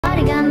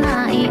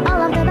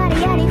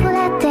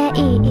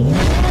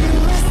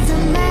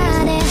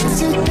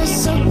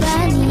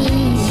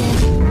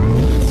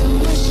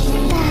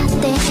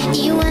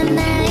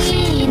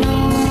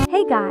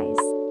guys,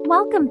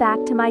 welcome back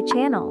to my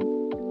channel.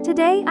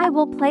 Today I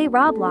will play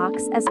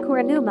Roblox as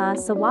Kuronuma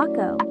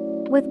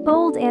Sawako with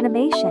bold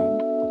animation.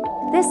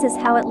 This is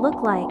how it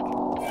look like.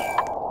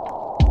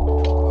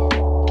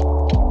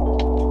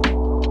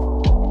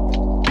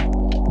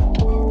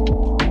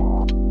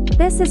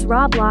 This is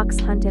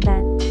Roblox Hunt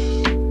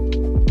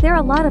event. There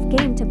are a lot of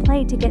game to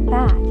play to get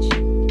badge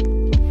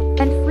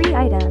and free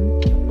item.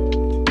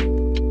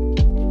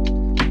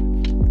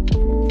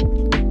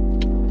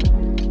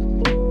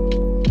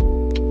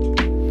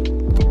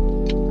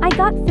 I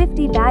got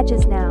 50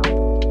 badges now,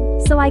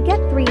 so I get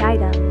 3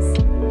 items.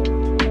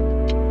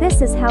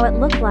 This is how it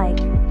look like.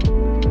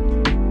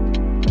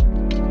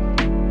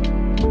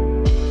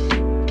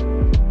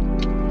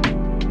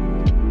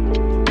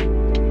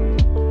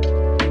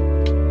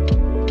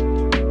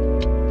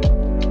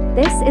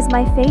 This is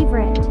my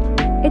favorite.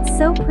 It's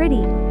so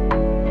pretty.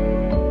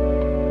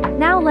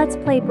 Now let's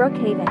play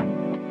Brookhaven.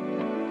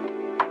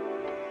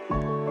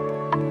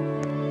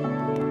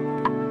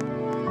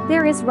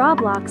 There is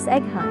Roblox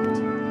Egg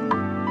Hunt.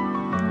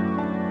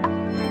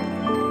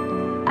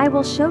 I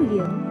will show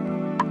you.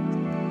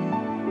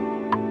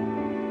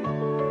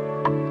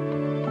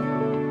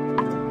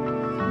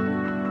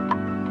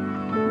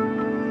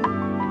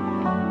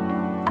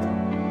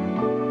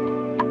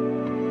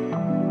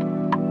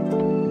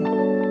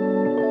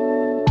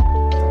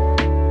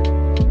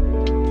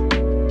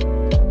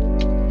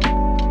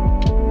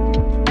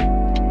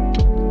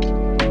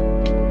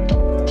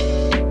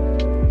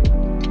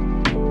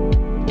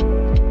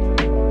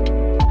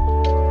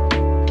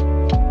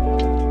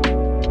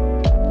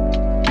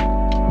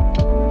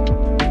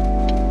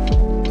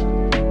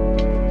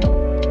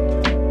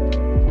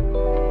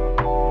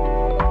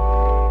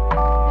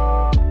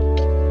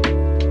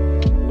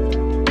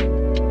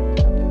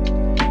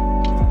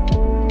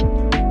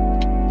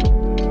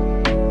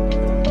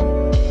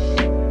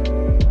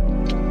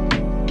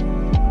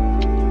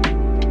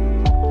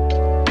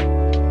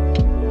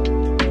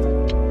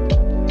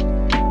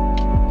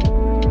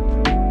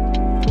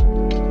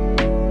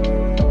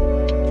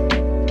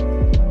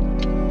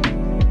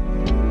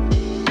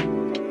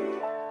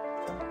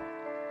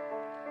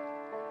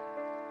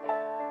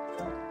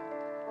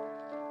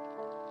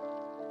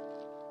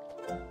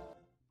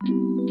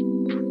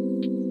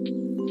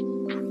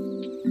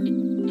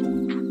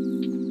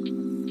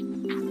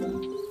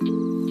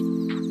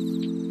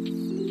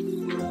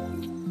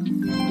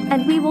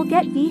 And we will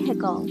get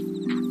vehicle.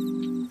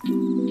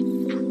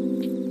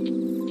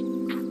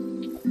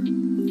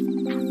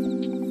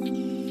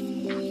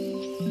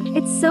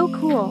 It's so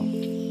cool.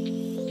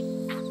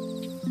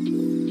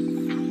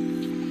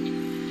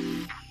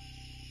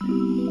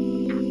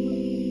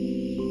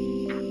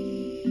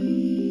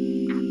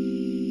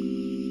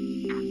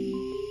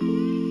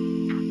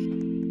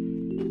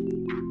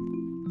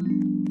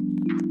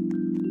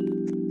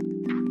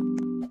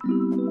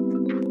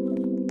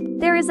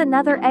 There is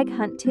another egg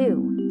hunt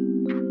too.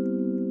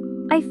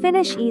 I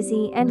finish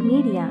easy and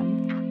medium.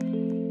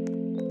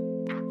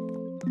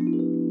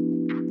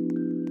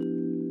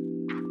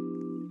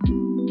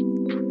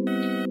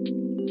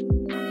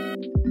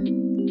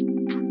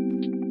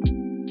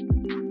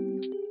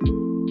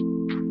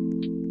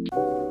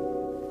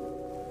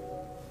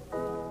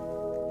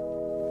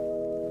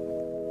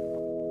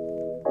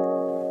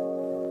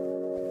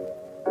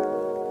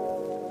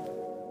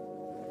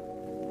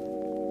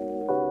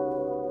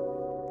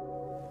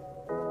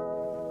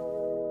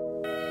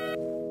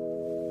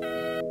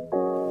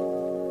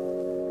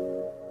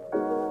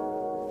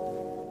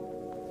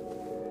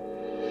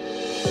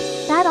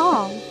 That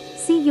all.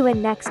 See you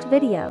in next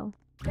video.